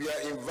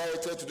are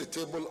invited to the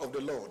table of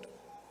the Lord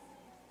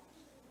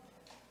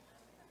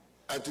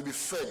and to be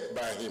fed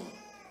by him.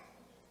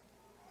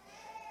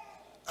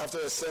 After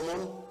a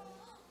sermon,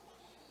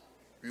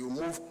 we will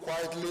move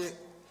quietly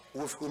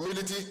with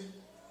humility,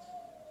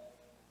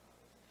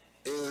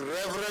 in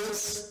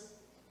reverence,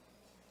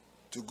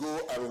 to go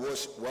and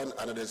wash one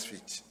another's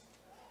feet.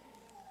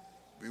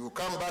 We will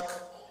come back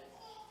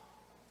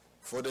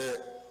for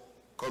the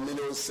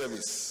communion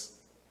service.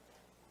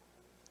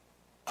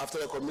 After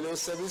the communion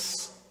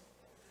service,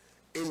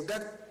 in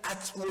that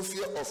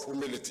atmosphere of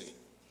humility,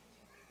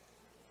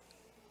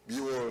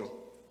 we will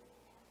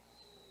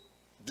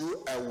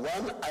do a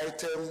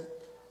one-item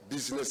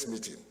business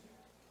meeting.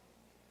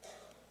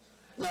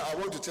 Now, I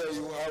want to tell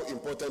you how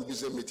important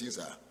business meetings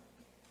are.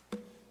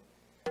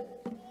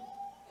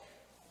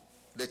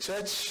 The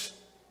church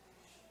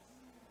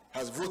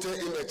has voted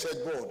in a church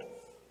board.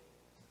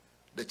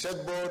 The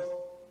church board,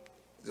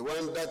 the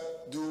one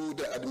that do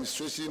the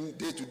administration,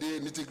 day-to-day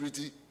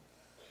nitty-gritty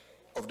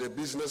of the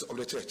business of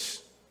the church.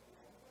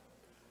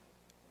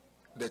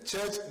 The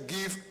church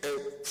give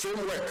a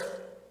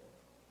framework,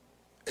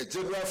 a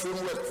general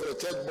framework for the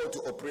church board to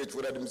operate,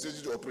 for the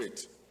administration to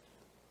operate.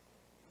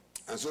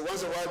 And so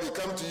once in a while we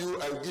come to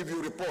you and give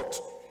you report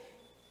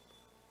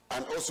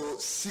and also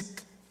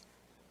seek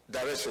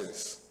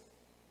directions.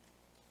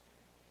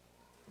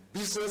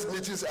 Business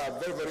meetings are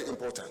very, very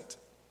important.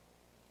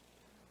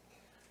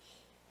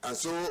 And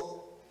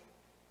so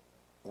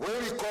when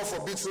we call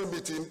for business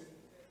meeting,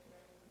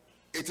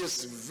 it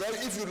is very,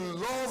 if you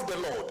love the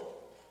Lord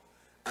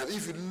and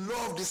if you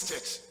love this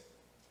church,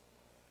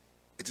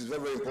 it is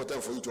very, very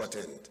important for you to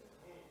attend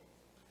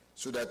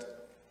so that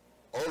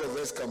all of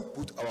us can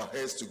put our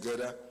heads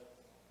together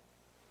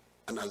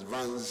and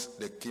advance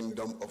the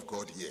kingdom of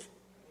God here.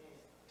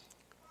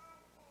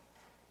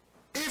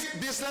 If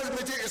business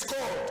meeting is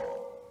called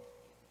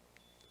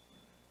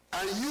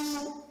and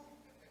you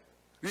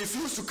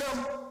refuse to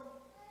come,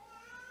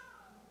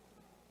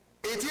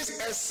 it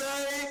is a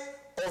sign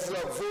of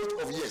your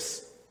vote of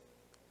yes.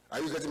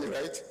 Are you getting me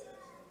right?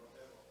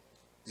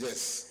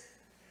 Yes.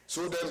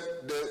 So then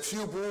the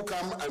few who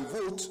come and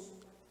vote,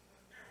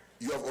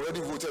 you have already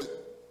voted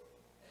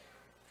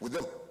with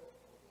them.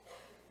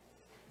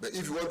 But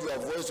if you want your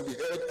voice to be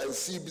heard and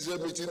see business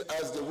meeting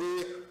as the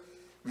way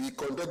we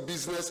conduct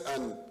business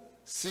and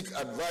seek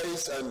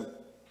advice and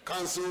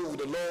counsel with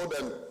the Lord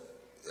and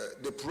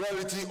the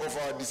priority of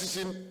our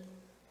decision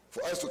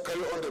for us to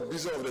carry on the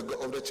business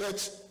of the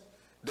church,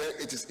 then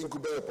it is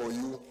incumbent upon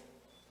you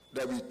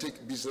that we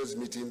take business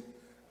meeting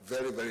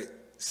very, very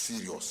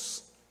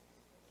serious.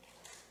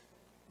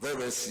 Very,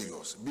 very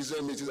serious.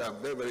 Business meetings are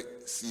very, very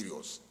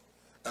serious.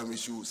 And we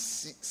should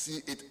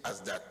see it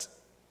as that.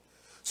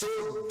 So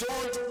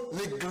don't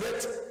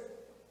neglect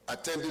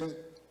attending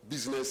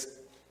business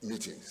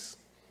meetings.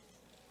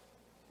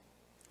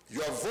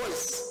 Your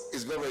voice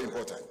is very, very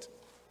important.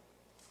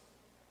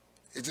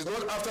 It is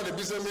not after the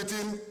business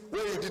meeting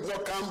when you did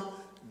not come,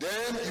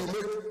 then you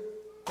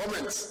make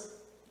comments.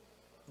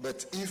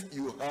 But if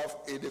you have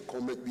any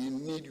comment, we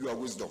need your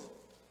wisdom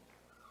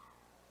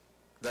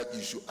that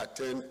you should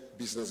attend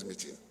business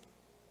meeting.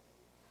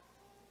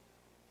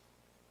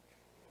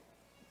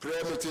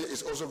 Prayer meeting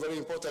is also very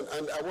important,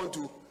 and I want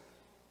to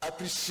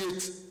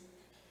appreciate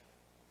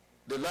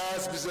the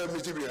last business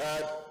meeting we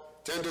had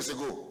 10 days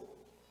ago.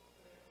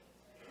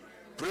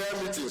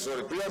 Prayer meeting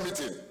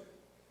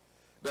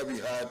that we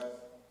had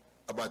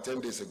about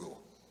 10 days ago.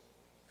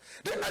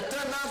 The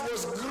attendance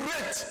was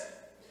great.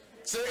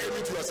 Say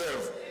amen to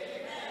yourself.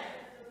 Amen.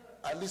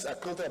 At least I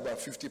counted about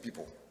 50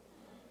 people.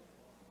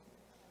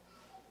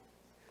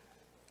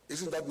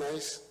 Isn't that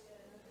nice?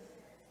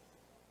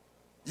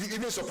 You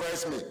even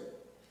surprised me.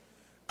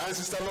 And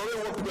Sister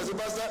Lauren walked to me and said,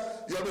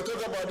 Pastor, you have been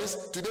talking about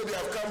this. Today they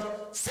have come.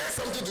 Say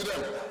something to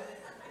them.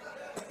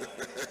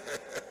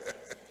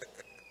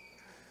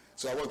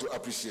 So I want to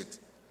appreciate.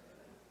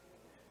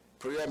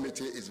 Prayer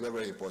meeting is very,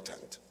 very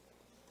important.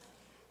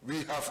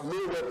 We have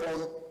no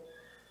weapon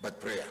but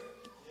prayer.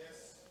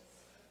 Yes.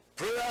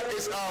 Prayer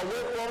is our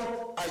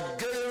weapon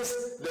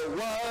against the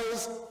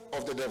wiles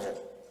of the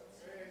devil.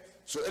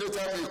 So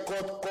anytime you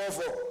call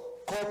for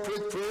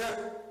corporate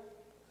prayer,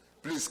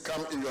 please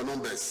come in your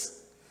numbers.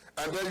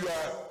 And then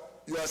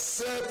your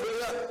cell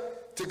prayer,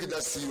 take it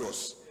as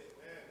serious.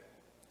 Amen.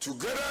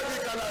 Together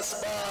we can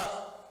aspire,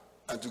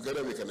 and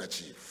together we can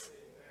achieve.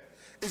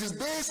 Amen. It is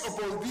based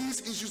upon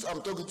these issues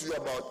I'm talking to you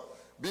about,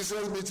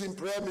 business meeting,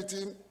 prayer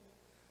meeting,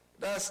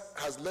 that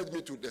has led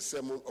me to the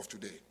sermon of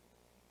today.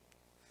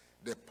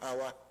 The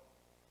power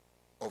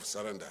of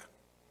surrender.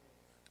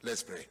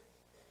 Let's pray.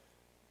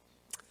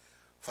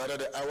 Father,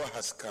 the hour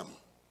has come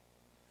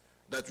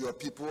that your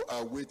people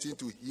are waiting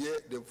to hear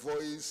the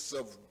voice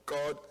of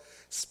God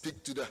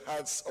speak to the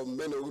hearts of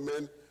men and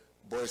women,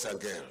 boys and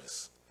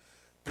girls.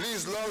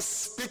 Please, Lord,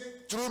 speak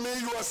through me,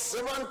 your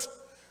servant,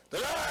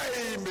 that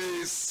I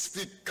may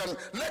speak. And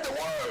let the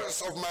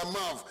words of my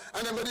mouth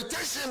and the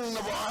meditation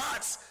of our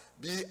hearts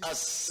be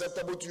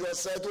acceptable to your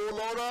sight, O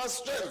Lord, our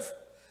strength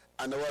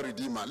and our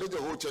Redeemer. Let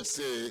the whole church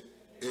say,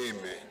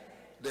 Amen.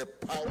 The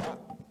power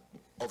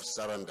of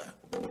surrender.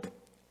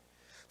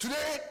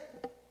 Today,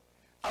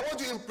 I want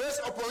to impress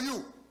upon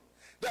you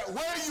that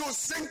when you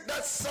sing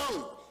that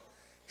song,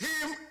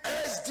 hymn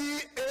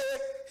SDA,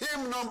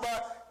 hymn number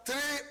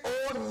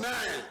 309,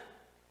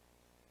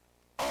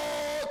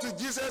 all to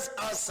Jesus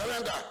I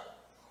surrender,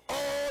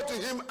 all to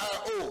him I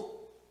owe,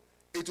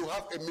 it will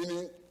have a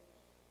meaning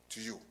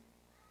to you.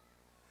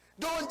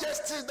 Don't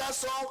just sing that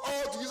song,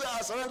 all to Jesus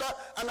I surrender,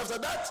 and after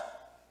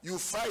that, you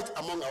fight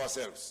among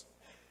ourselves.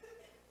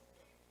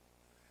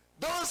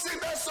 Don't sing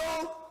that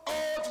song,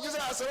 all to Jesus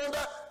I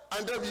surrender,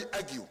 and then we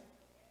argue.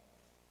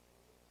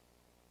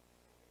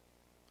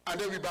 And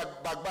then we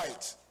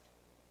backbite.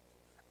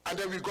 And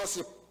then we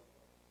gossip.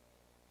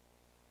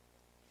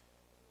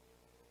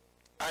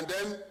 And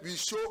then we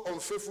show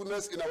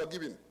unfaithfulness in our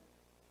giving.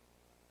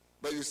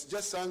 But you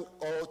just sang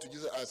all to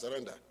Jesus I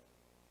surrender.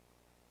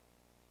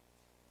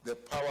 The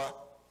power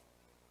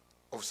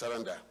of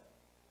surrender.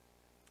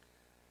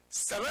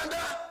 Surrender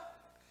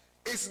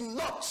is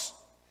not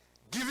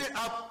giving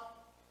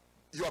up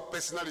your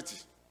personality.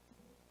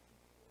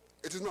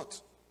 It is not.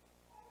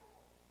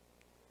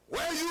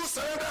 When you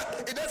surrender,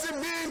 it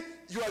doesn't mean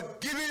you are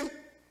giving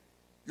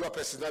your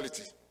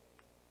personality.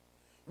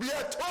 We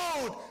are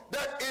told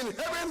that in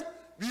heaven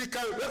we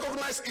can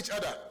recognize each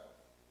other.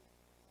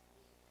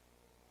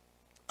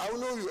 I will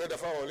know you at the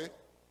Fawali.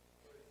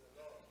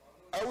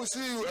 I will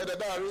see you at the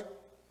Dari.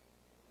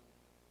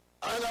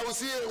 And I will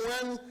see you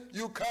when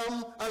you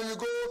come and you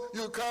go,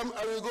 you come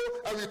and you go,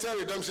 and we tell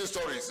redemption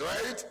stories,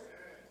 right?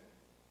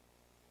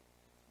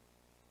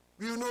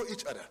 We will know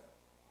each other.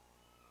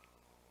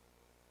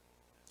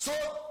 So,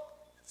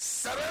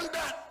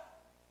 surrender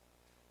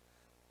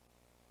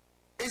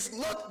is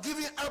not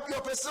giving up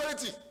your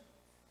personality.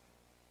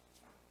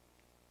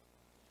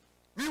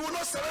 We will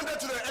not surrender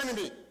to the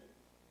enemy.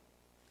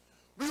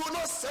 We will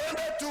not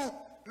surrender to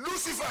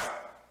Lucifer.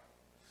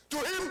 To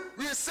him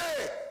we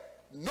say,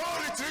 no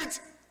retreat,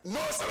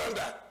 no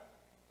surrender.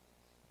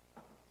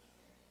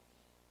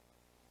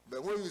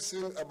 But when you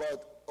sing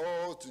about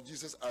all to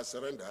Jesus I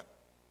surrender,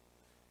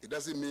 it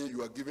doesn't mean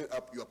you are giving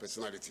up your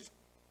personality.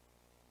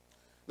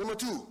 Number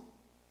two,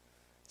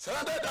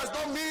 surrender does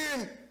not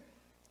mean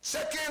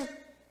checking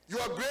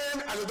your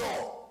brain at the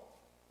door.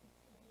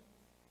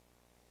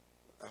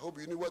 I hope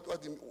you know what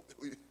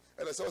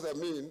I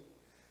mean.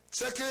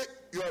 Checking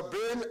your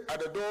brain at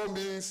the door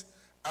means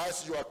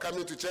as you are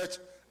coming to church,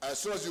 as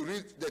soon as you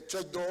reach the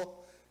church door,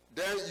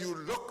 then you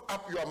lock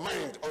up your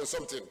mind on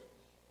something,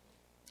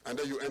 and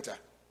then you enter.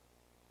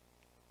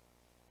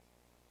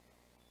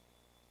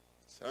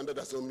 Surrender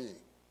does not mean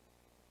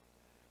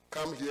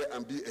come here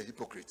and be a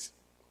hypocrite.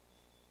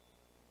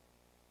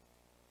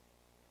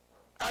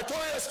 I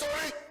told you a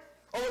story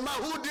of a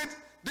man who did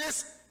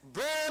this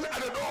brain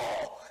at the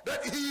door,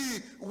 that he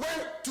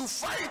went to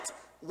fight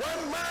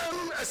one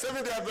man, a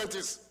Seventh-day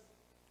Adventist,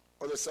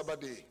 on a Sabbath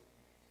day.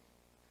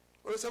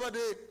 On a Sabbath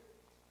day,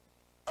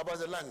 about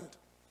the land.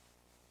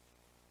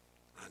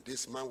 And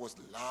this man was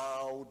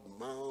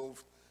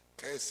loud-mouthed,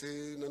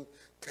 cursing and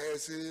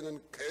cursing and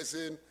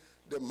cursing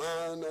the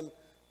man and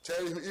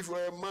telling him, if you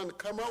are a man,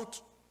 come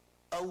out,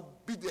 I will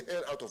beat the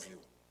hell out of you.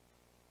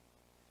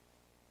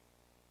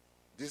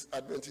 This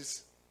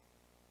Adventist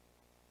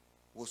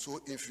was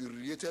so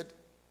infuriated,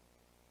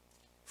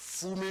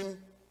 fuming,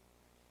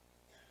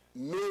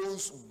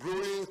 nose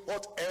blowing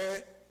hot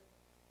air,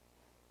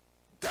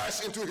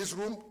 dash into his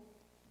room,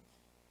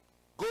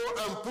 go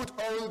and put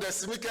on the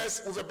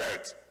sneakers with a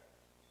belt,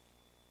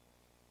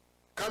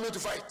 coming to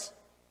fight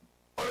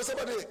on a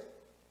Sabbath day.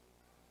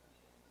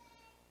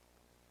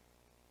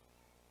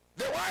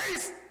 The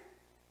wife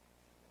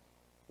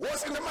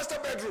was in the master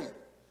bedroom,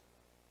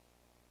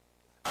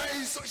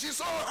 and she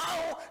saw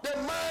how the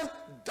man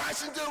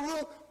dashed into the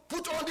room,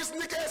 put on the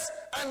sneakers,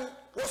 and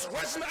was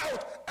rushing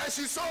out, and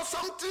she saw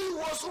something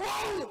was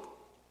wrong.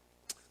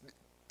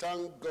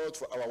 Thank God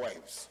for our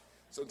wives.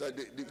 Sometimes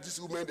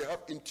these women, they have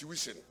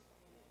intuition.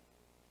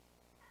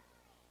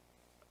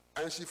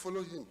 And she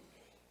followed him.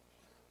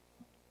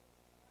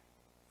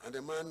 And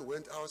the man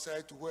went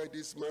outside to where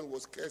this man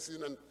was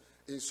cursing and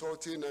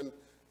insulting and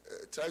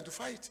trying to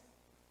fight.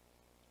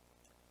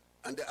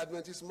 And the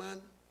Adventist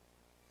man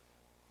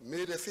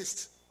made a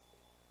fist,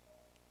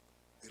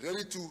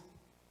 ready to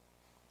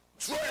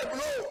throw a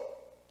blow.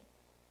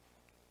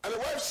 And the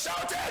wife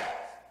shouted,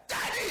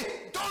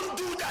 "Daddy, don't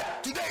do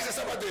that. Today is a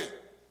Sabbath day."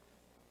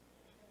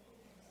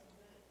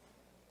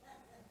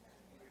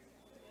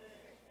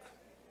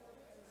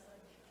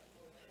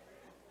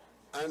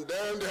 And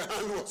then the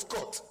hand was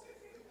caught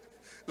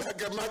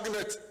like a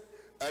magnet,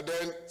 and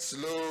then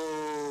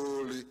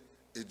slowly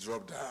it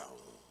dropped down.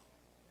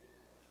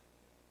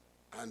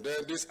 And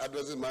then this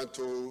Adventist man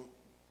told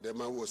the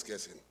man who was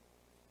cursing,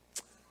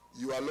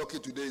 "You are lucky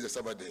today is a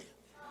Sabbath day."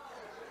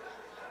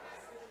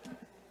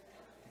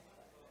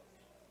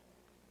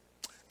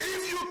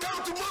 If you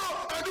come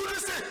tomorrow and do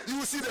this thing, you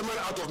will see the man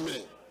out of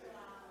me.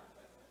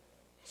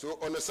 So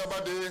on a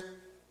Sabbath day,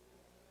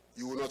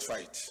 you will not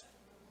fight.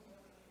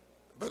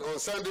 But on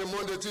Sunday,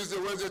 Monday, Tuesday,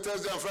 Wednesday,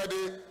 Thursday, and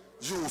Friday,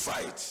 you will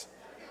fight.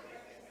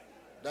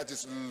 that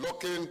is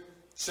looking,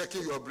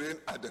 checking your brain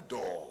at the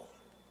door.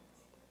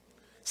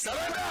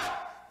 Surrender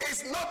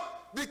is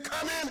not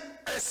becoming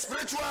a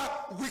spiritual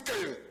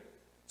weakling.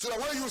 So that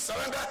when you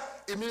surrender,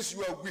 it means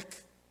you are weak.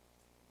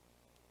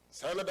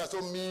 Surrender does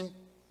not mean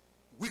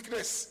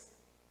weakness.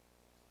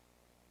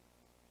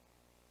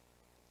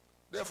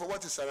 Therefore,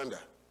 what is surrender?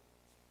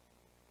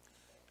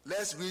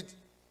 Let's read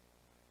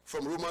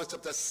from Romans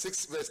chapter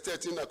 6, verse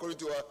 13, according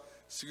to our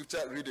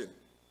scripture reading.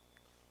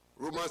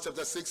 Romans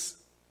chapter 6,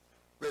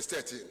 verse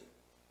 13.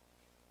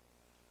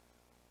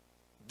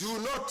 Do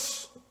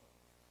not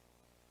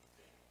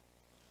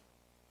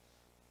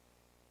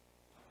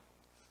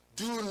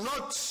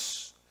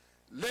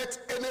let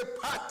any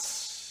part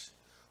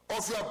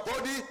of your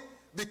body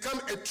become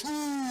a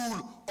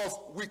tool of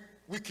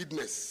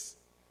wickedness,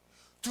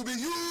 to be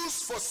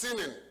used for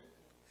sinning.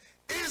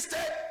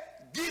 Instead,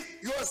 give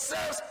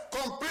yourselves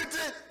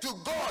completely to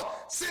God,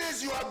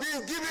 since you are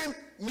being given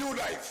new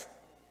life,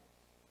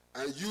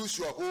 and use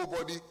your whole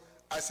body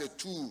as a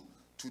tool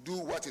to do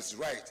what is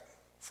right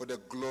for the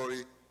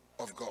glory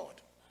of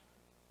God.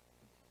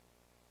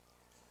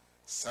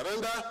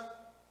 Surrender,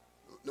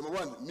 number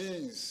one,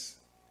 means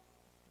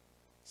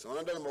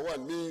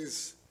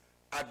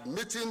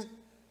admitting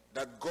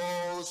that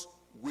God's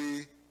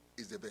way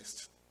is the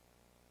best.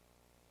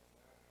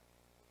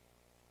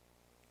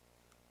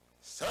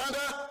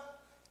 Surrender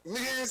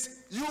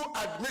means you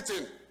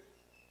admitting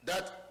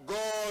that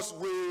God's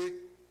way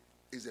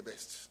is the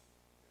best.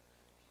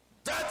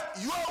 That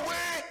your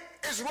way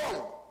is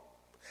wrong.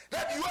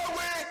 That your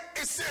way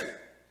is sin.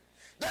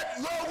 That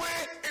your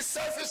way is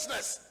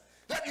selfishness.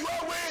 That your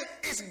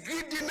way is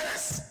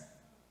greediness.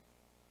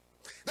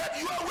 That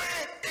your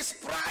way is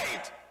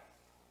pride.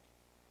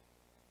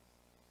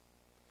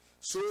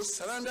 So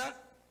surrender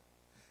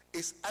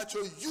is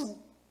actually you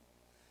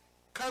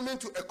coming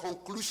to a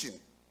conclusion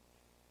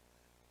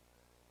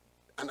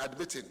and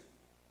admitting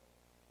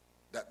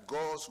that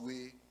God's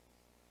way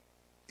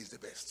is the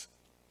best.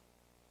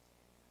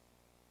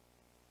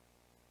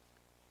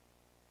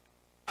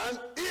 And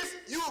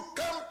if you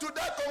come to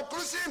that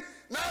conclusion,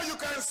 now you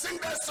can sing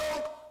that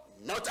song,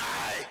 Not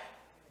I,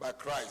 but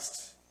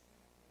Christ,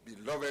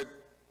 beloved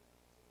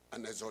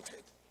and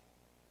exalted.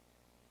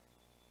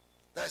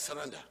 That's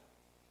surrender.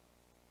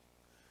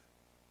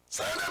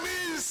 Surrender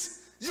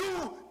means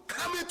you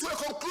coming to a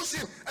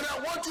conclusion. And I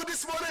want you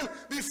this morning,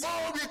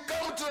 before we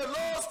come to the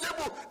Lord's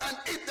table and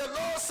eat the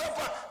Lord's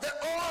Supper, that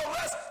all of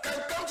us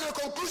can come to a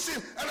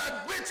conclusion and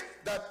admit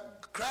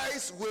that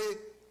Christ's way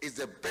is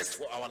the best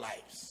for our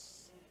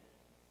lives.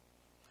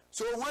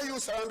 So when you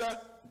surrender,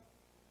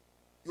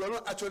 you are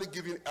not actually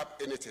giving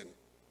up anything.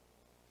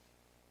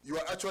 You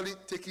are actually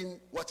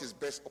taking what is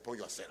best upon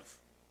yourself,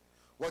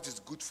 what is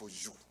good for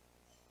you.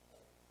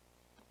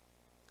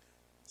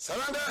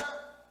 Surrender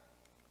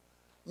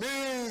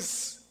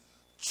means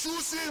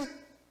choosing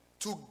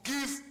to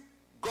give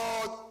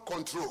God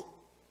control.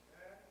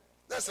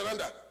 That's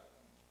surrender.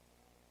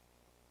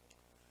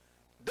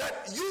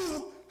 That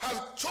you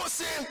have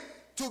chosen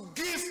to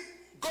give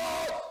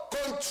God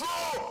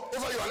control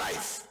over your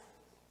life.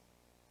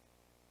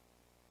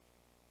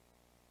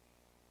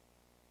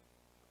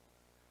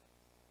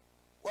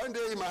 One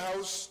day in my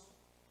house,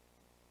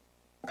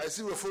 I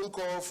see a phone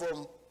call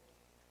from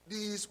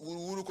these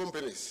Wuru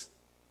companies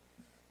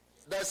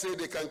that say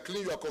they can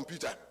clean your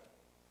computer.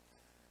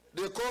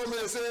 They call me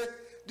and say,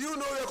 do you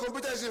know your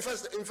computer is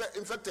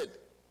infected?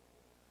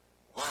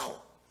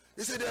 Wow.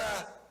 They say there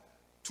are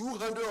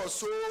 200 or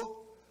so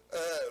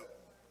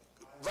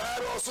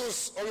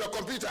viruses on your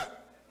computer.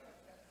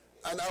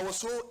 And I was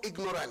so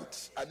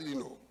ignorant, I didn't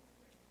know.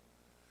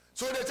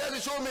 So they tried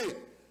to show me.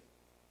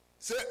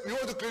 Say, we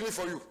want to clean it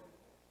for you.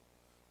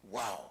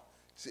 Wow.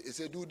 He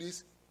said, do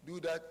this, do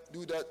that,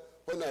 do that.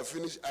 When I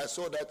finished, I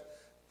saw that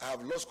I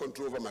have lost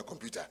control over my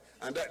computer.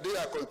 And that they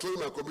are controlling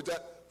my computer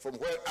from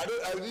where, I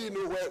didn't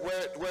know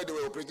where they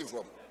were operating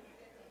from.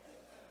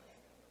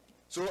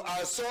 So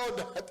I saw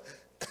that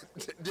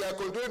they are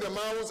controlling the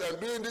mouse and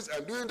doing this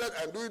and doing that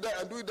and doing that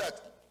and doing that.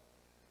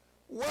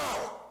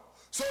 Wow.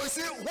 So you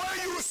see,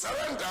 when you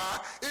surrender,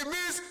 it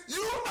means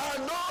you are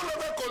no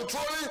longer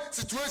controlling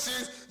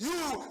situations.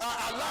 You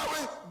are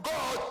allowing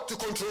God to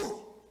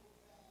control.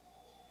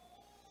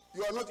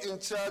 You are not in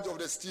charge of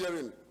the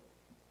steering.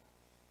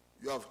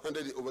 You have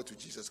handed it over to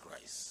Jesus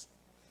Christ.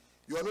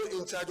 You are not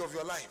in charge of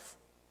your life.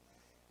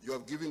 You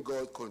have given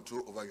God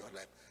control over your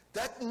life.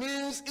 That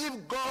means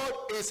if God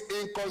is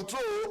in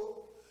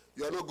control,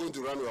 you are not going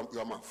to run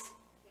your mouth.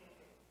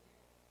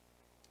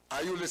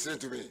 Are you listening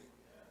to me?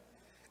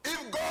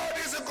 If God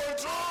is in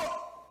control,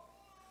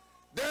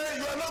 then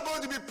you are not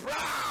going to be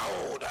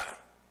proud.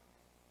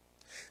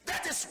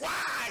 That is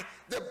why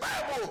the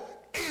Bible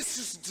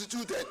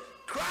instituted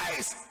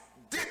Christ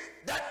did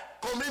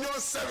that communion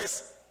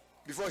service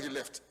before he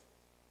left.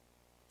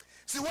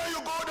 See, when you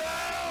go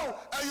down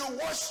and you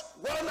wash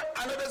one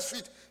another's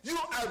feet, you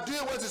are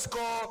doing what is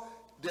called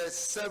the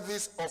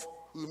service of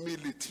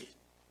humility.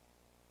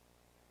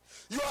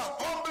 You are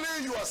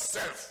humbling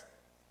yourself.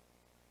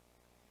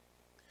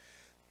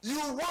 You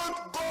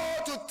want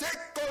God to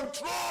take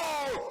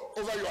control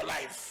over your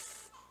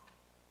life.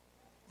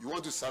 You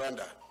want to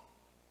surrender.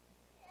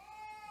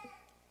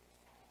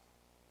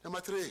 Number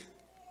three.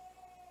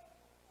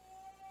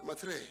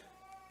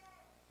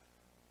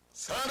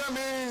 Surrender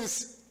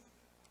means,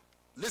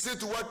 listen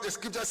to what the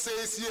scripture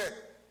says here.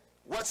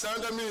 What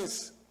surrender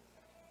means.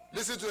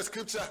 Listen to the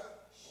scripture.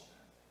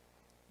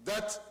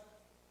 That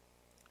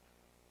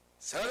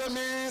surrender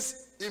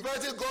means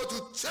inviting God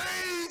to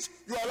change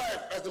your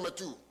life. That's number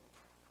two.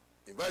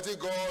 Inviting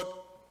God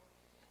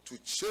to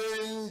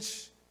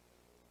change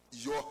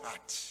your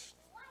heart.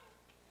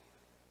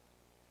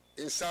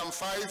 In Psalm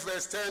 5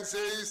 verse 10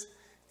 says,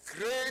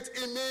 create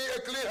in me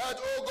a clean heart,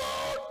 O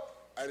God,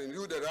 and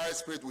renew the right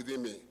spirit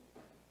within me.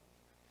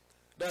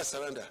 That's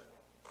surrender.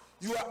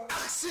 You are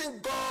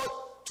asking God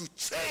to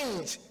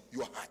change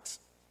your heart.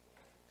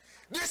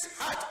 This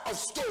heart of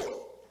stone,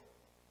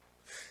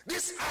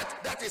 this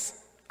heart that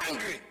is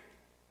angry.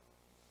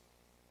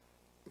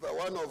 But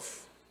one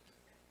of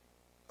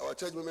our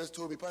church members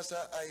told me, Pastor,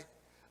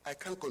 I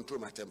can't control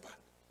my temper.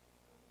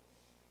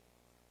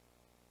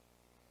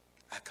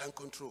 I can't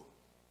control.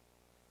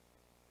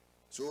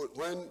 So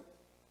when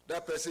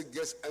that person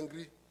gets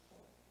angry,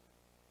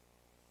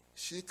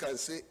 she can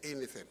say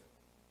anything.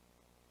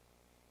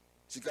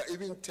 She can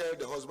even tell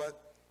the husband,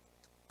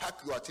 pack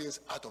your things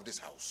out of this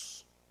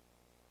house.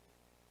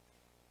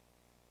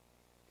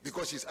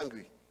 Because she's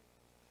angry.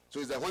 So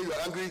it's that when you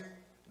are angry,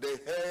 the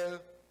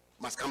hell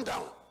must come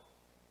down.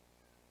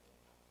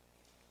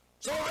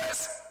 So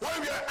yes,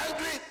 when we are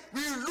angry,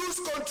 we lose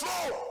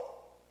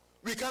control.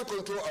 We can't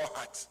control our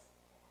heart.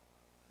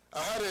 I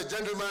had a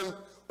gentleman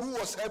who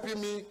was helping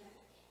me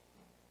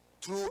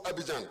through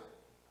Abidjan.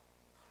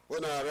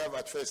 When I arrived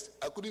at first,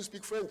 I couldn't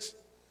speak French.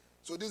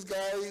 So this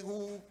guy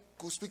who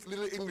could speak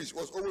little English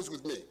was always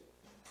with me.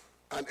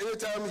 And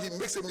anytime he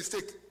makes a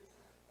mistake,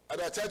 and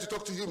I try to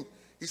talk to him,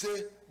 he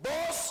say,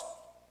 boss,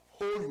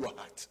 hold your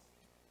heart.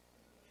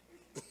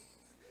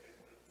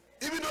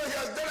 Even though he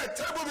has done a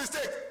terrible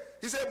mistake,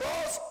 he said,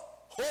 boss,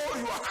 hold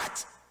your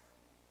heart.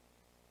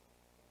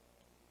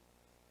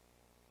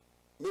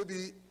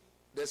 Maybe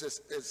there's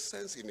a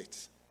sense in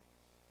it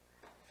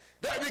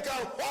that we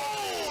can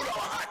hold our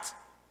heart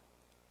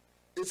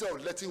instead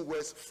of letting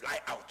words fly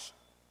out,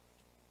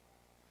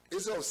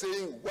 instead of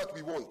saying what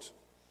we want.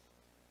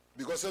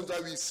 Because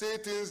sometimes we say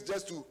things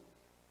just to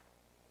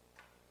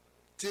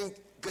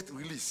get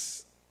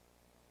release.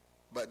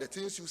 But the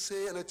things you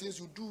say and the things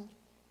you do,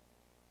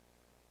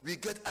 we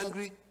get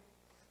angry.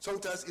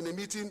 Sometimes in a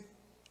meeting,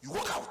 you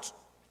walk out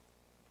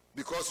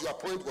because your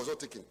point was not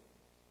taken,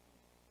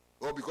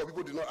 or because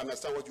people did not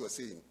understand what you are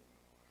saying.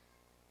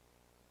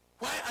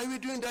 Why are we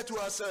doing that to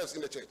ourselves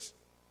in the church?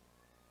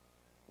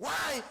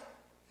 Why?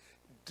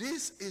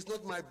 This is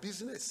not my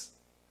business.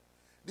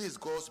 This is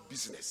God's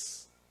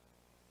business.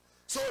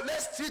 So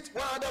let's treat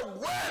one another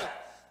well.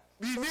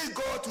 We need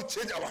God to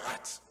change our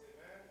hearts.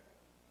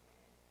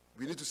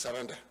 We need to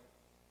surrender.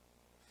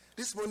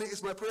 This morning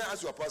is my prayer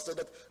as your pastor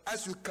that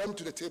as you come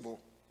to the table,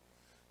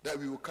 that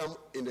we will come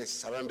in a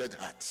surrendered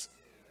heart.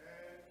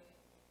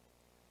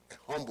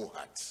 A humble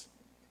heart.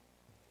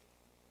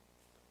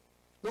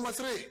 Number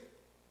 3,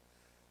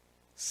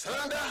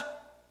 surrender.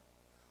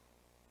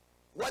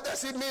 What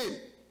does it mean?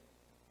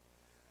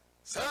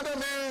 Surrender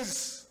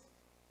means,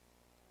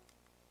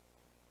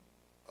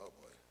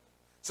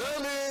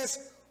 surrender means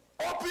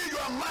open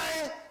your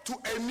mind to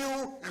a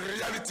new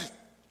reality.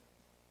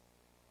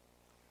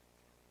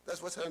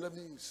 That's what surrender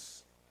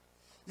means.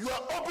 You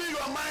are opening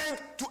your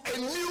mind to a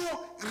new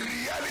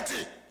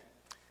reality.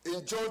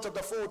 In John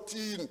chapter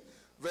 14,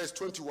 verse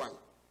 21.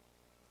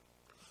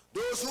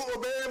 Those who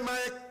obey my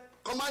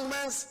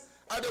commandments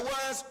are the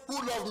ones who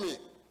love me.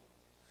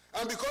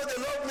 And because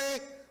they love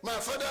me, my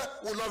Father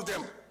will love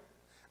them.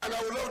 And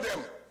I will love them.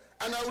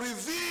 And I will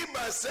reveal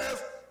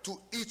myself to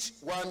each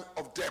one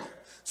of them.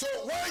 So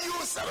when you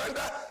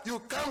surrender, you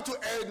come to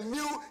a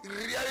new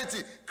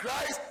reality.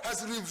 Christ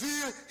has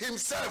revealed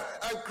himself,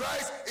 and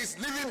Christ is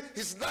living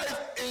his life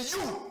in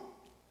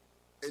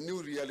you. A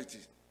new reality.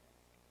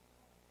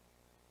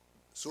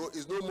 So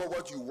it's no more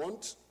what you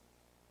want,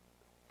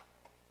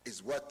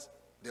 it's what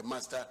the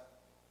master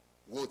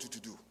wants you to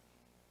do.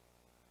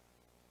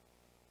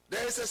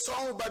 There is a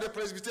song by the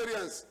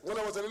Presbyterians when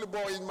I was a little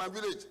boy in my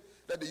village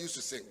that they used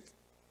to sing.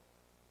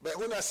 But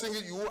when I sing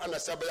it, you won't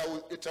understand, but I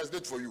will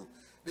translate for you.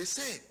 They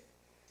say,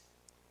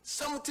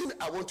 something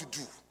I want to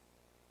do,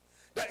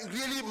 that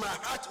really my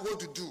heart want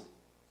to do,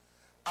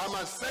 I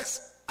must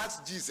first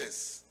ask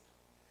Jesus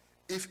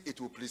if it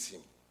will please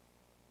him.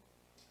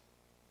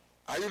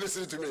 Are you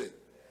listening to me?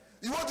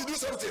 You want to do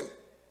something.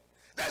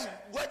 That's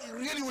what you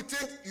really would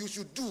think you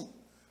should do.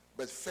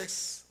 But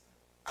first,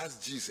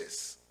 ask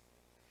Jesus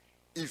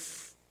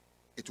if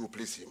it will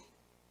please him.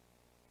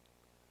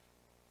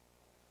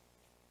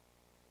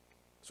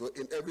 So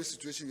in every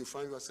situation you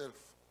find yourself,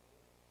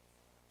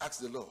 ask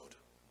the Lord,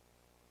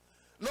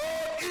 Lord,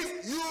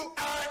 if you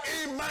are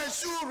in my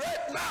shoe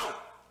right now,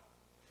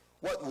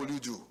 what will you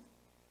do?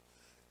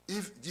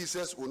 If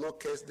Jesus will not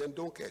curse, then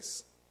don't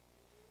curse.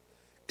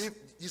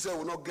 If Jesus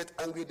will not get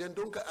angry, then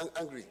don't get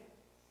angry.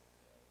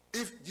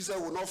 If Jesus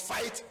will not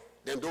fight,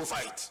 then don't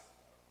fight.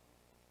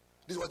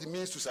 This is what it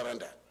means to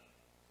surrender.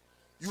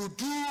 You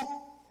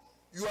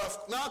have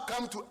now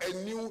come to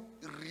a new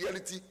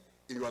reality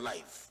in your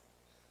life.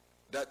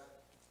 That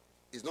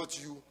is not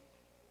you,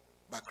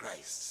 but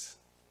Christ.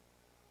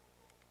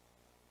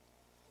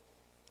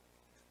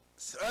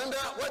 Surrender,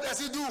 what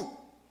does it do?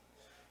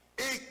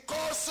 It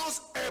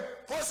causes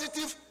a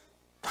positive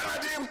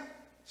paradigm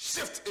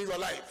shift in your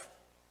life.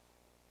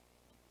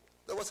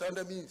 That's what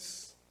surrender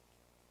means.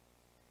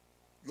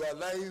 Your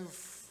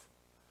life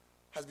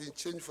has been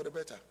changed for the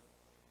better.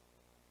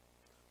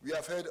 We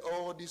have heard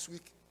all this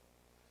week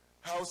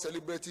how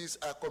celebrities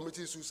are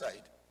committing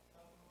suicide.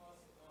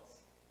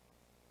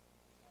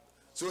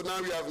 So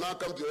now we have now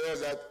come to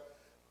realize that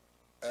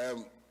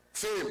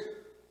fame,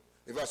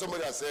 if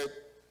somebody has said,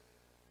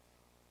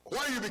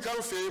 when you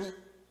become fame,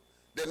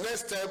 the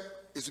next step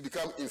is to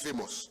become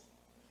infamous.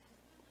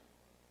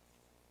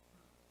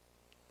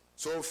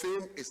 So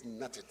fame is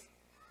nothing.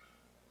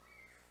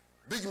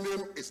 Big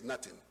name is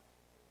nothing.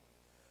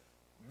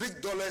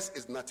 Big dollars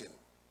is nothing.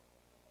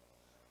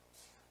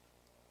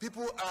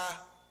 People are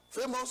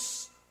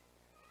famous,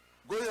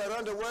 going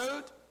around the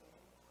world.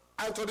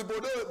 Anthony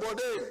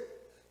Bourdain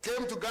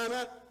came to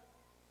Ghana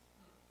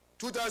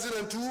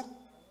 2002.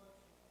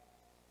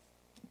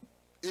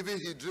 Even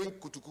he drank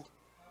kutuku.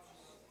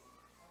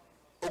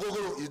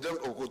 Ogogoro, he drank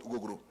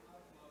ogogoro.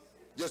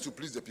 Just to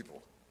please the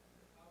people.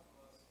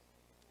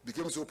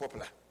 Became so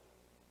popular.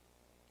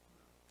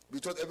 We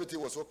thought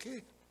everything was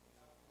okay.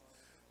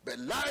 But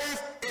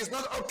life is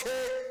not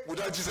okay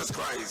without Jesus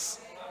Christ.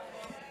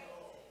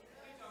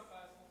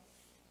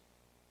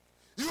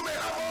 You may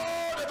have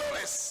all the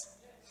dollars.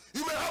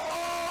 You may have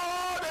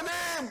all the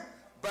name.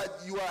 But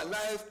your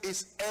life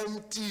is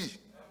empty.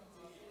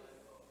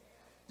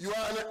 You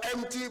are an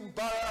empty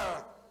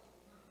barrel.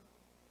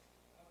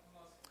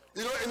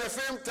 You know, in the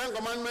film 10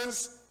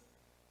 Commandments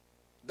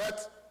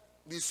that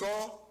we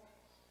saw,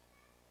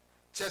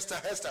 Chester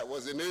Hester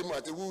was the name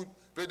who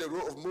played the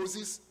role of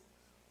Moses.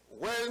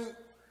 When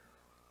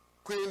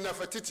Queen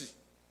Nefertiti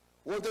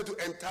wanted to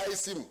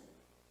entice him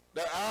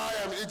that I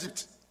am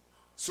Egypt,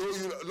 so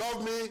you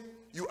love me,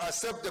 you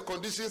accept the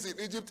conditions in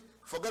Egypt,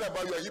 forget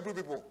about your Hebrew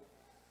people.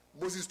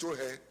 Moses told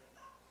her,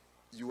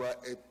 you are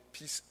a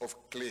piece of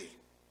clay.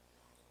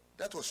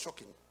 That was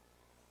shocking.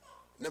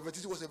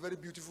 Nefertiti was a very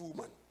beautiful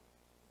woman.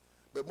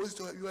 But Moses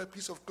told her, you are a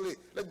piece of clay.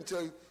 Let me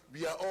tell you,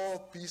 we are all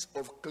piece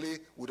of clay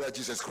without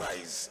Jesus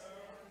Christ.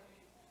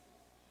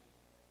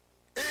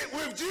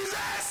 With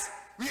Jesus,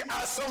 we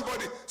are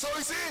somebody. So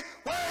you see,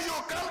 when you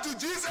come to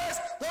Jesus,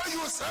 when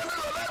you surrender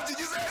your life to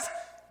Jesus,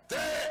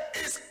 there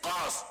is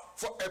cause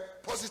for a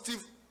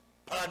positive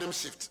paradigm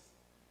shift.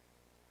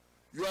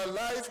 Your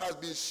life has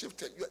been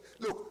shifted.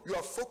 Look,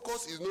 your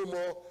focus is no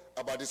more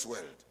about this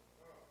world.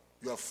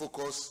 Your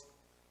focus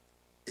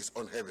is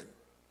on heaven.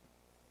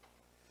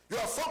 Your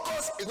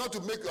focus is not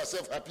to make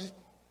yourself happy,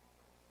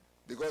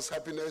 because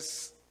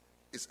happiness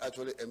is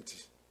actually empty.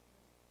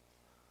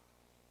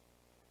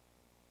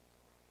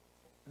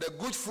 The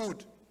good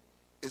food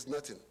is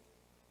nothing.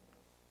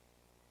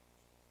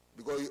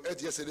 Because you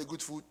ate yesterday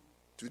good food,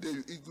 today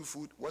you eat good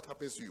food, what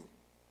happens to you?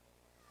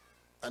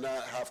 And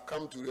I have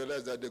come to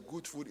realize that the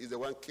good food is the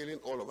one killing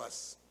all of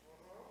us.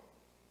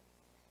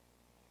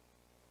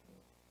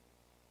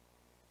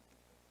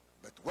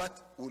 But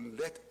what will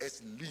let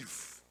us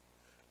live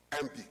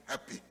and be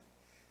happy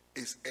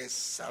is a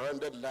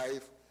surrendered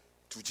life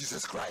to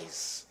Jesus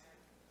Christ.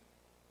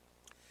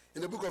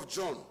 In the book of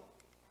John,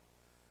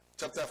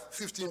 chapter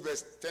 15,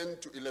 verse 10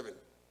 to 11.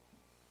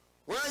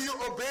 When you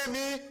obey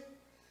me,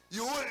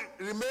 you will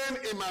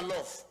remain in my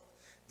love,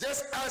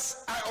 just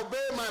as I obey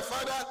my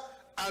Father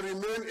and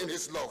remain in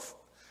his love.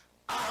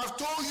 I have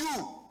told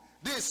you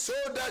this so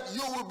that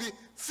you will be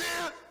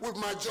filled with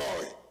my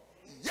joy.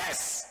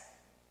 Yes,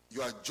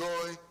 your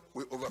joy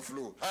will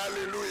overflow.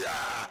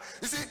 Hallelujah.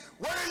 You see,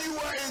 when you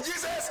are in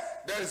Jesus,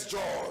 there is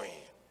joy.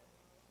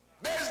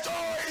 There is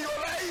joy in your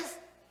life.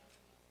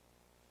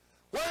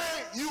 When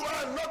you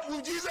are not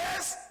with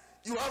Jesus,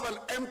 you have an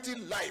empty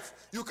life.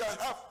 You can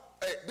have,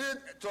 did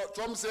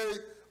Trump say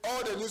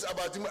all the news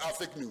about him are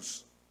fake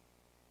news?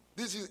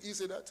 Did he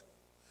say that?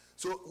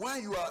 So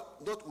when you are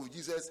not with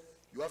Jesus,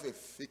 you have a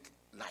fake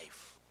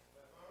life.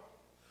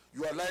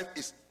 Your life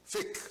is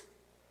fake.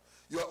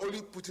 You are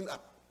only putting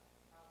up.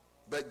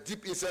 But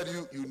deep inside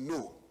you, you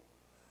know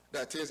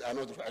that things are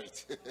not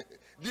right.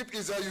 Deep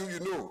inside you, you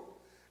know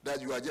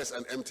that you are just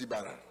an empty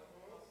barrel.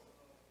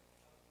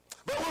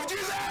 But with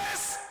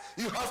Jesus,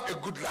 you have a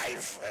good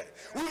life.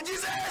 With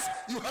Jesus,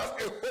 you have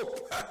a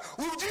hope.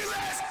 With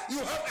Jesus, you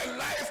have a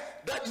life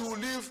that you will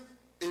live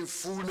in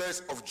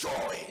fullness of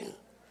joy.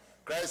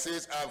 Christ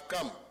says, I have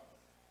come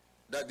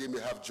that they may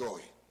have joy,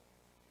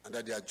 and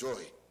that their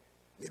joy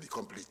may be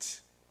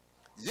complete.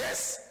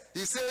 Yes,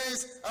 he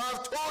says, I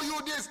have told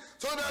you this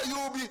so that you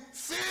will be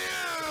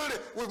filled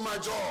with my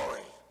joy.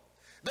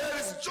 There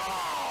is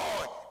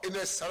joy in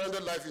a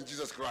surrendered life in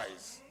Jesus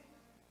Christ.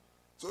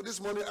 So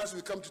this morning, as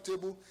we come to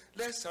table,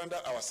 let's surrender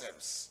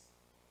ourselves.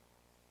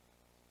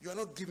 You are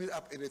not giving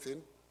up anything.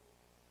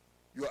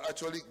 You are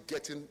actually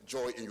getting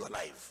joy in your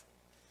life.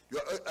 You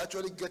are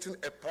actually getting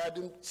a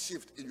paradigm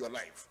shift in your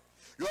life.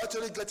 You are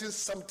actually getting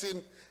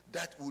something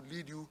that will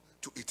lead you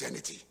to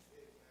eternity.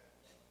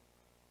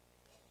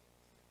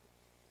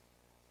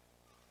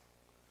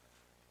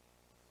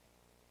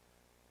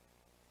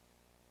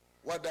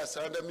 What does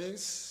surrender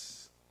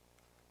means?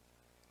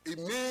 It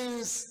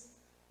means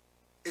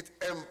it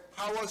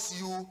empowers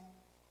you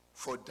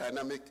for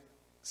dynamic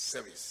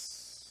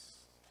service.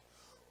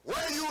 When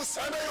you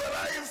surrender your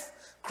life,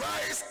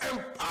 Christ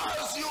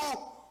empowers you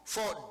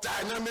for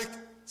dynamic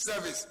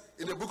service.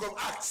 In the book of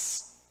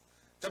Acts,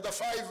 chapter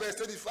 5, verse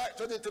 35,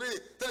 23,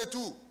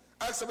 32,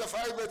 Acts chapter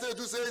 5, verse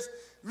 32 says,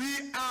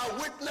 we are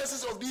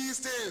witnesses of these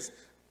things,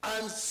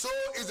 and so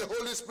is the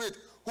Holy Spirit,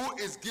 who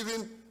is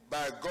given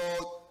by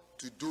God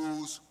to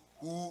those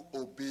who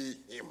obey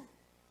him.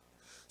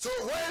 So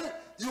when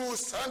you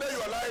surrender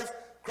your life,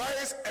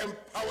 Christ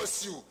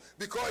empowers you,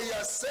 because he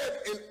has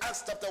said in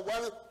Acts chapter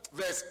 1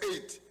 verse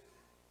 8,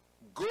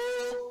 go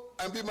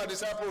and be my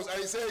disciples. And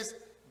he says,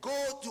 go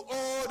to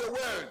all the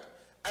world,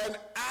 and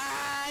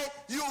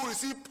you will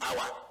receive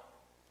power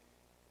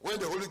when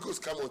the Holy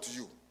Ghost come unto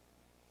you,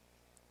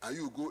 and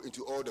you will go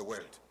into all the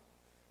world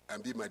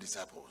and be my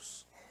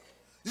disciples.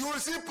 You will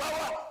receive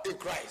power in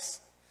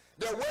Christ.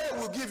 The world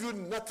will give you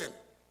nothing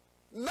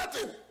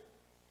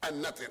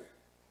and nothing,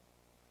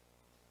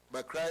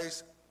 but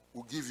Christ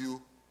will give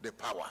you the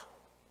power.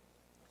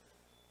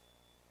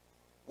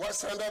 What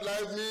surrendered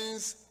life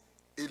means,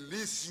 it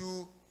leads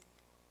you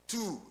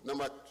to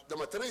number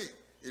 3,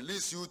 it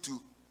leads you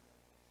to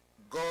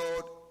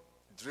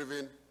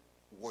God-driven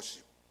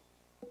worship.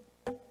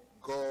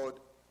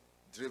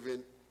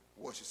 God-driven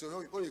worship. So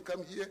when you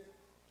come here,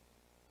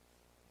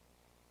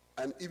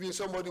 and even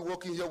somebody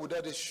walking here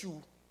without a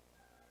shoe,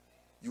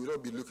 you will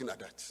not be looking at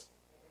that.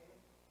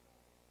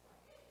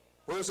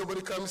 When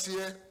somebody comes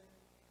here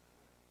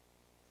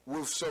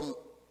with some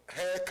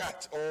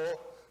haircut or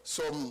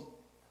some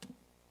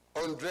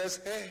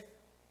undressed hair,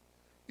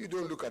 you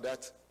don't look at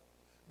that,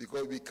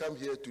 because we come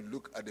here to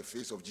look at the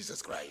face of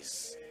Jesus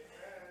Christ.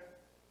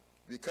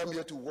 We come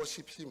here to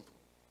worship him.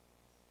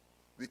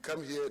 We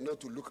come here not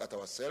to look at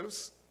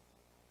ourselves.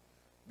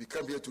 We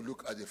come here to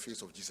look at the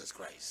face of Jesus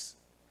Christ.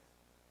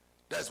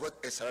 That's what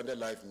a surrendered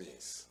life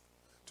means.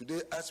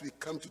 Today, as we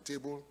come to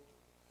table,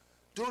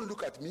 don't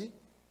look at me.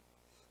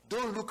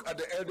 Don't look at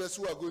the elders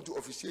who are going to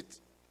officiate.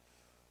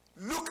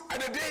 Look at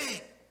the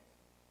day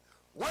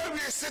when we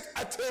sit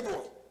at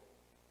table.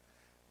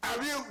 Are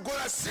we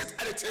going to sit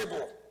at the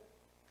table?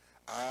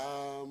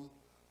 I'm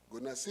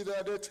going to sit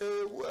at the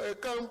table.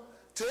 Welcome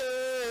table.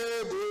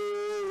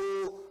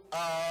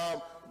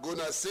 I'm going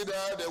to sit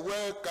at the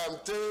welcome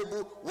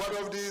table one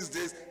of these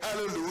days.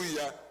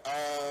 Hallelujah.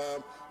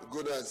 I'm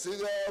going to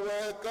sit at the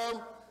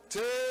welcome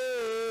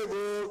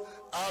table.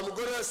 I'm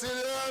going to sit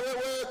at the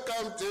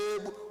welcome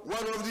table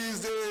one of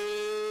these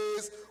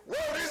days. One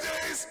of these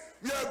days,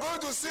 we are going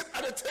to sit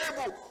at a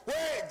table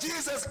where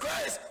Jesus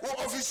Christ will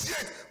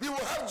officiate. We will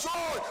have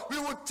joy. We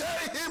will tell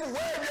him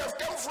where we have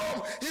come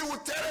from. He will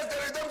tell us the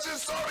redemption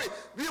story.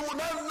 We will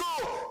not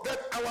know that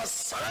our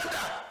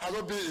surrender has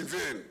not been in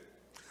vain.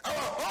 Our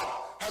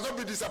hope has not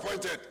been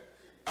disappointed.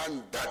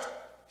 And that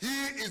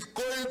he is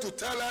going to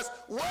tell us,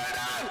 well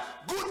done,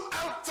 good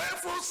and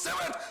faithful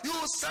servant. You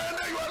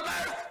surrender your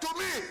life to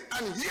me.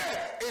 And here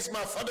is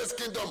my Father's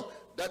kingdom,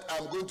 that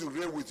I'm going to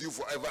reign with you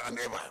forever and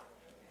ever.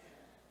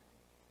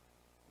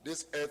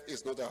 This earth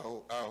is not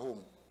our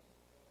home.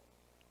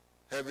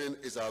 Heaven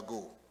is our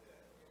goal.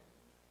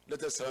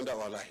 Let us surrender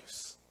our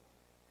lives.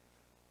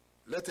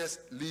 Let us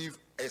live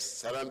a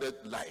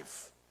surrendered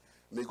life.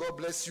 May God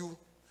bless you.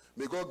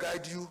 May God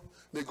guide you.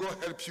 May God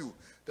help you.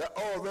 That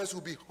all of us will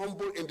be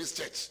humble in this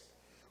church.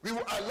 We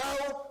will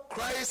allow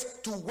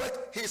Christ to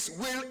work his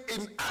will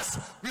in us.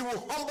 We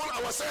will humble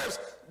ourselves.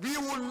 We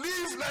will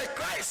live like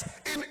Christ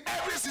in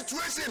every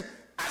situation.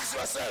 Ask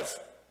yourself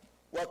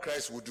what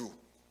Christ will do.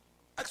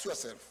 Ask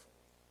yourself.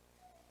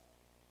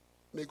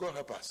 May God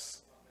help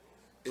us.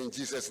 In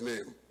Jesus'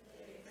 name.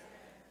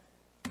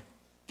 Amen.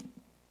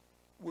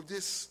 With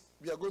this,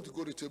 we are going to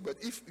go to table.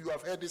 But if you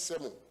have heard this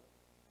sermon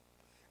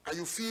and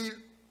you feel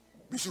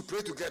we should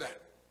pray together,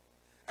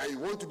 and you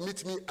want to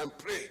meet me and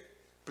pray,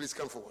 please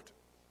come forward.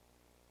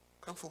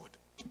 Come forward.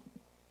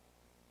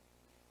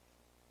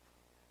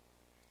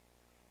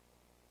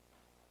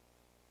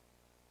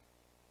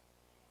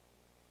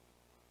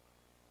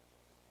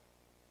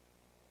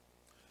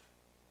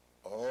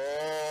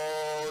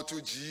 Oh,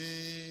 to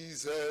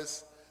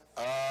Jesus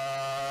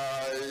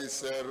I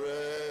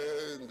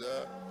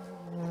surrender.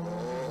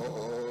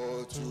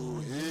 Oh, to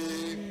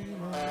him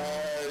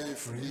I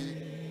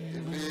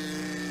freely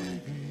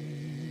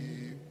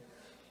give.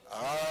 I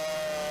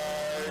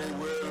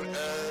will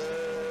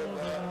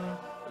ever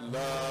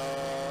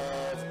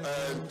love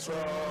and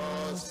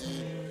trust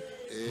him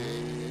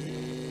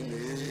in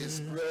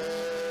his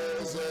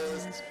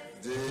presence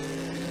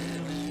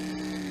daily.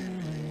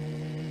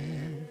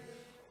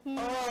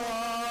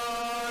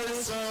 Oh,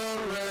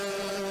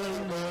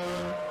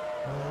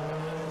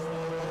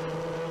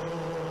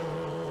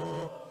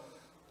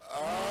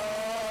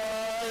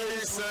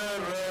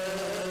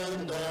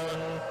 surrender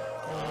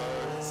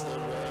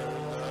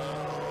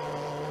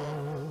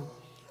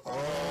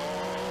all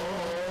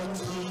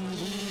to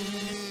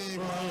thee,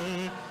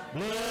 my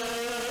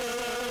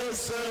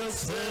blessed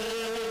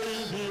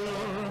Savior,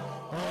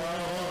 I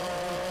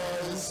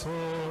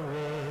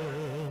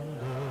surrender.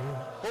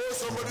 Hold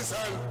somebody's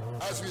hand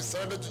as we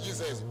surrender to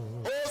Jesus.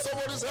 Hold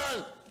somebody's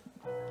hand.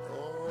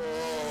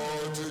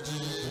 Oh, to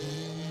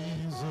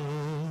Jesus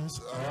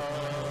I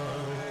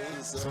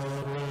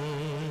surrender.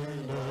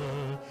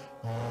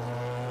 All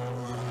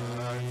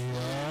my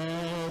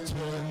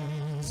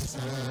atoms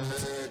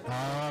I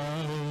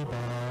bow.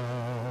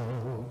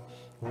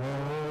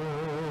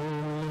 Worldly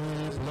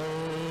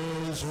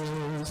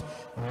pleasures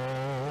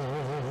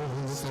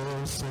all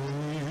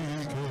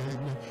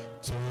forsaken.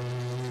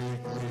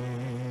 Take me,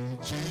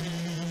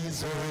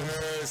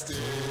 Jesus,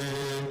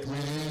 take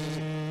me.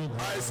 I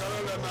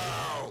surrender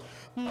now.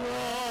 I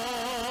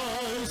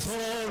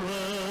surrender.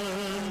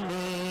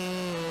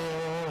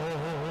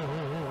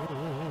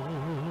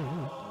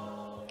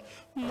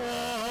 I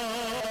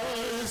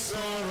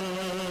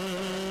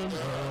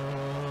surrender.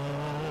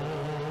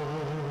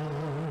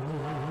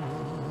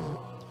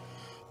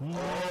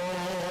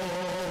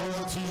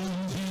 All to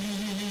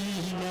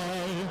thee,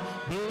 my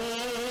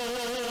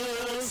blessed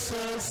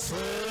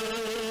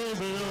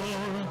Savior,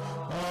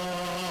 I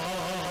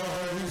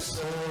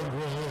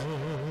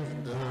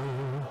surrender.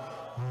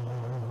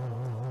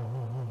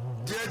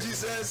 Dear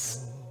Jesus,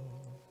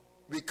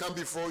 we come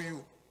before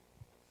you.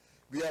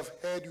 We have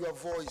heard your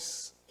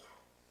voice.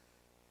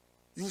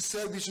 You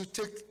said we should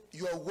take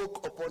your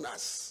yoke upon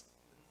us.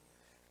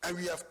 And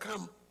we have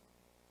come.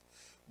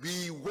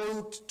 We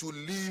want to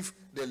live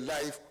the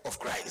life of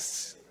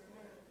Christ.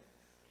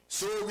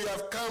 So we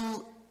have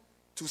come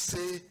to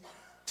say,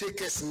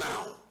 take us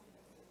now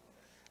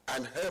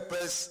and help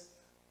us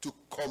to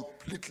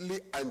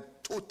completely and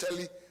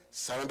totally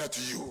surrender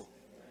to you.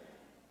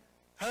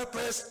 Help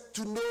us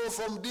to know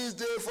from this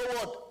day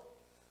forward,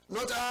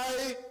 not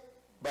I,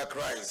 but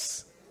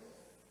Christ.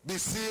 Be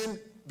seen,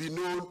 be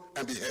known,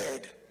 and be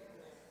heard.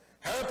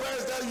 Help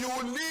us that you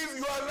will live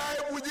your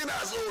life within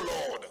us,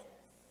 O Lord.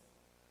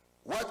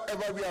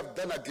 Whatever we have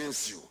done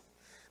against you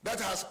that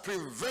has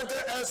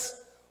prevented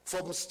us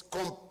from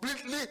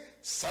completely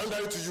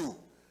surrendering to you,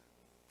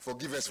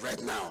 forgive us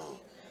right now.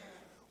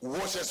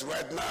 Wash us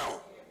right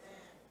now.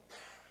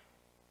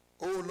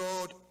 Oh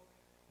Lord,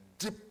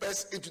 dip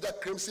us into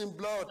that crimson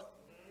blood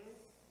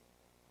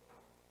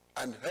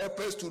and help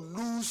us to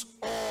lose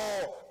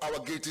all our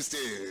guilty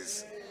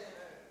stains.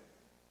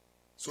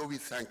 So we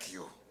thank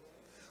you.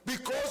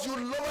 Because you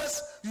love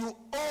us, you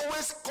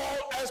always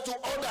call us to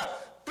order.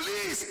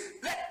 Please,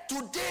 let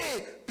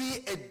today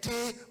be a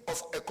day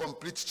of a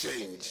complete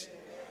change.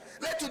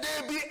 Let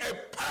today be a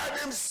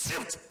paradigm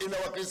shift in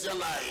our Christian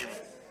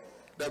life,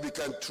 that we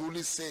can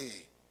truly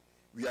say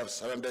we have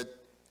surrendered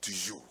to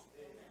you.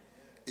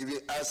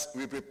 Even as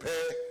we prepare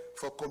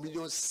for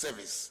communion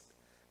service,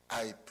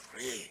 I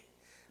pray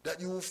that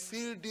you will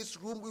fill this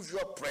room with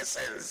your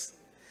presence.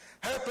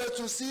 Help us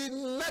to see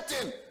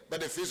nothing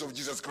but the face of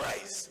Jesus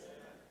Christ.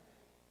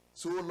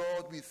 So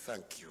Lord, we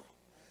thank you.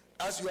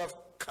 As you have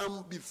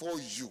come before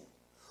you,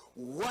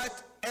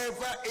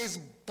 whatever is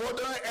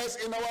bothering us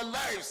in our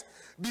lives,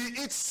 be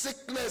it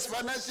sickness,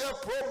 financial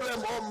problem,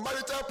 or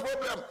marital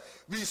problem,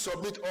 we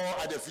submit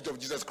all at the feet of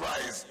Jesus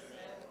Christ.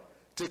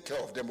 Take care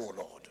of them, O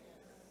Lord,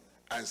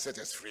 and set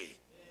us free.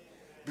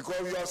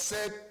 Because you have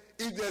said,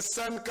 if the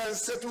Son can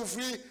set you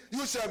free,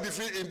 you shall be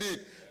free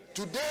indeed.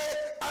 Today,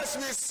 as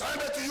we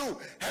surrender to you,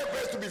 help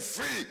us to be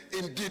free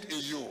indeed in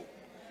you.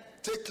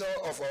 Take care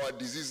of our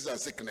diseases and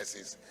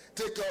sicknesses.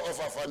 Take care of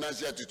our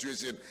financial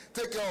situation.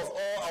 Take care of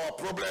all our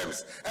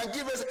problems. And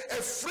give us a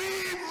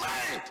free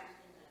mind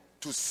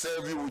to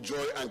serve you with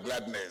joy and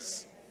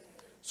gladness.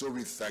 So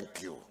we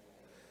thank you.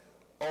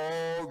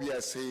 All we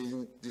are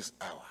saying this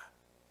hour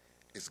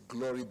is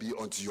glory be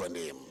unto your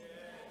name.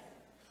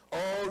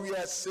 All we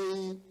are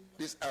saying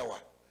this hour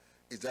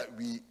is that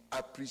we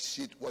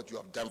appreciate what you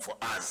have done for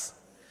us.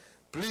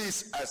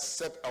 Please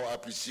accept our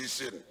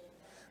appreciation.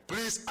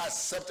 Please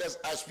accept us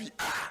as we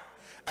are.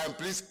 And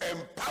please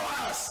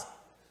empower us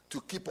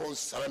to keep on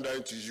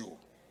surrendering to you.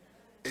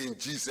 In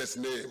Jesus'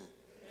 name,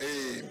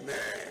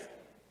 amen.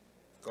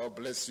 God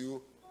bless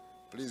you.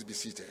 Please be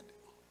seated.